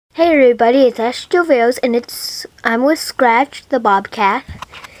Hey everybody, it's Ash Jovios, and I'm with Scratch the Bobcat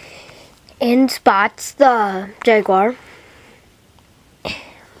and Spots the Jaguar.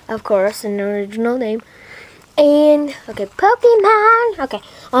 Of course, an original name. And Pokemon.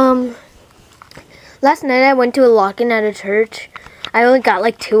 Last night I went to a lock-in at a church. I only got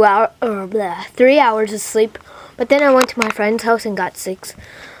like 3 hours of sleep, but then I went to my friend's house and got 6.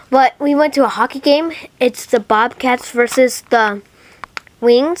 But we went to a hockey game. It's the Bobcats versus the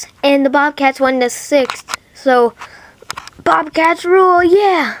Wings, and the Bobcats won the 6th. So, Bobcats rule,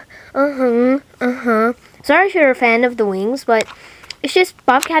 yeah. Sorry if you're a fan of the Wings, but it's just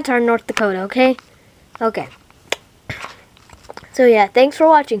Bobcats are in North Dakota, okay? Okay. So yeah, thanks for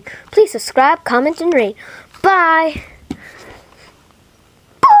watching. Please subscribe, comment, and rate. Bye!